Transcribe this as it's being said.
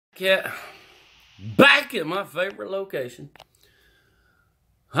back in my favorite location.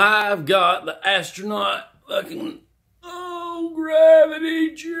 I've got the astronaut fucking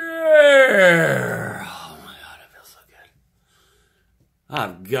gravity chair. Oh my God, it feels so good.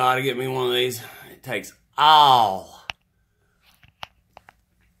 I've got to get me one of these. It takes all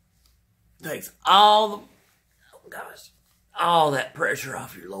that pressure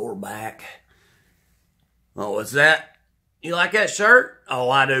off your lower back. Oh, what's that? You like that shirt? Oh,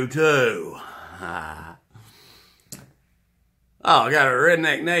 I do too. Oh, I got it at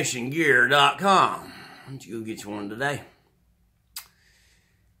rednecknationgear.com. Why don't you go get you one today?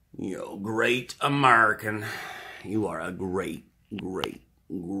 You great American. You are a great American.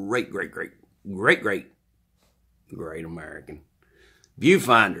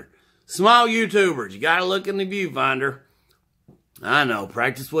 Viewfinder. Small YouTubers, you gotta look in the viewfinder. I know,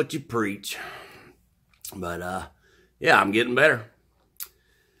 practice what you preach. But, yeah, I'm getting better.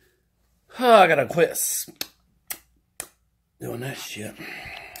 Oh, I gotta quit doing that shit.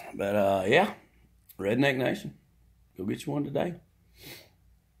 But, yeah, Redneck Nation, go get you one today.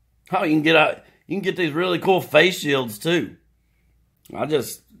 Oh, you can get these really cool face shields, too. I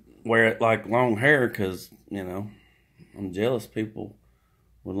just wear it like long hair because, you know, I'm jealous of people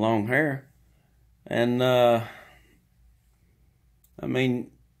with long hair. And, I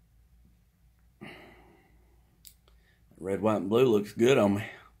mean, red, white, and blue looks good on me.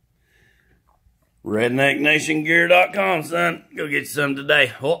 RedneckNationGear.com, son. Go get you some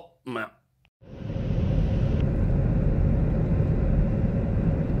today. Oh, I'm out.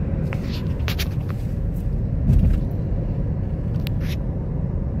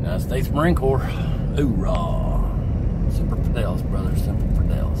 United States Marine Corps. Hoorah. Semper Fidelis, brothers. Semper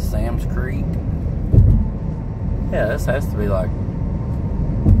Fidelis. Sam's Creek. Yeah, this has to be like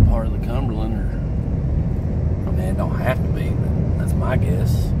part of the Cumberland, or I mean, it don't have to be, but that's my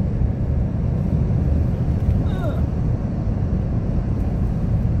guess.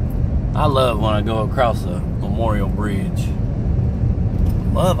 I love when I go across the Memorial Bridge.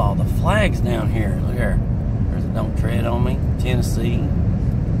 Love all the flags down here. Look here. There's a Don't Tread on Me. Tennessee.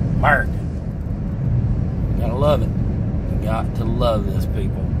 America. You gotta love it. You got to love this,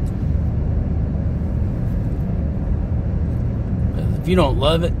 people. Because if you don't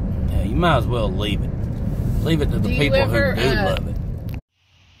love it, yeah, you might as well leave it. Leave it to the people who do love it.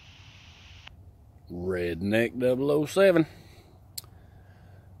 Redneck 007.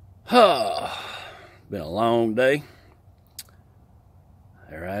 Been a long day.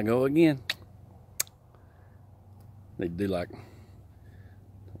 There I go again. They do like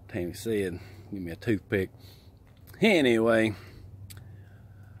Tammy said, give me a toothpick. Anyway,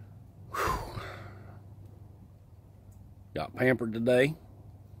 got pampered today.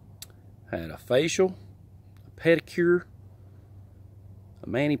 Had a facial, a pedicure, a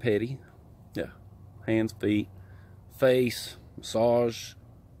mani-pedi, yeah, hands, feet, face, massage,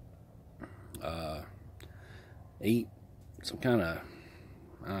 eat some kind of,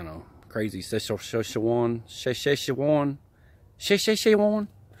 I don't know, crazy Szechuan.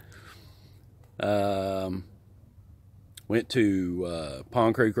 Went to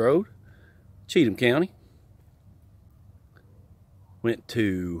Pond Creek Road, Cheatham County. Went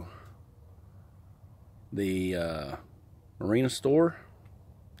to the marina store.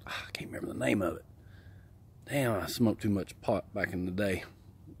 I can't remember the name of it. Damn, I smoked too much pot back in the day.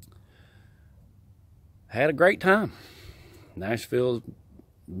 Had a great time. Nashville's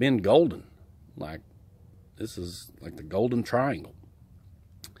been golden. Like, this is like the Golden Triangle.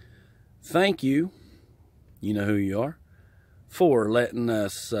 Thank you, you know who you are, for letting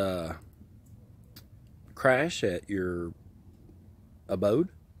us crash at your abode.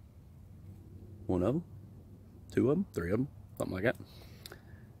 One of them, two of them, three of them, something like that.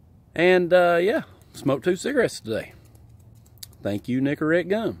 And yeah, smoked 2 cigarettes today. Thank you, Nicorette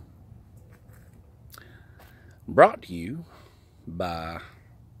Gum. Brought to you by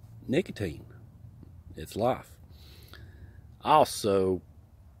nicotine. It's life. Also,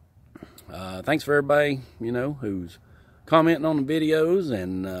 thanks for everybody, you know, who's commenting on the videos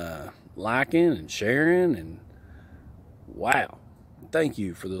and liking and sharing, and wow, thank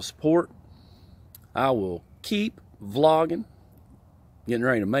you for the support. I will keep vlogging, getting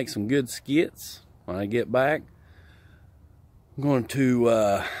ready to make some good skits when I get back. I'm going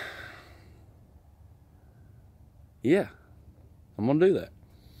to yeah, I'm gonna do that.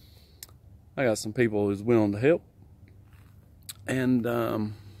 I got some people who's willing to help, and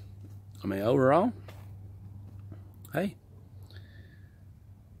I mean, overall, hey,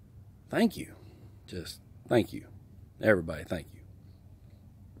 thank you. Just thank you, everybody. Thank you.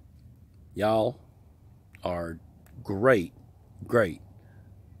 Y'all are great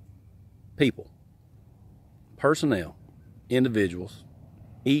people, personnel, individuals,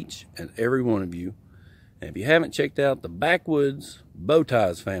 each and every one of you. And if you haven't checked out the Backwoods Bow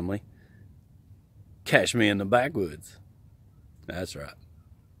Ties family, catch me in the backwoods. That's right.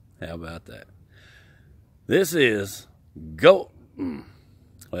 How about that? This is Gold Man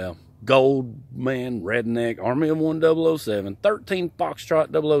Redneck Army of 1007, 13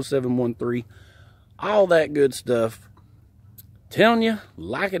 Foxtrot 00713, all that good stuff. Telling you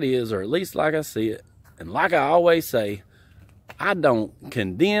like it is, or at least like I see it. And like I always say, I don't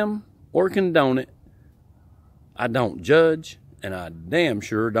condemn or condone it. I don't judge, and I damn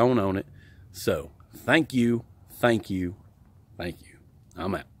sure don't own it. So, thank you, thank you, thank you.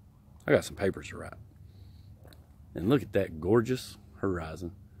 I'm out. I got some papers to write. And look at that gorgeous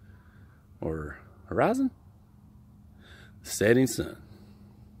horizon. Or horizon? Setting sun.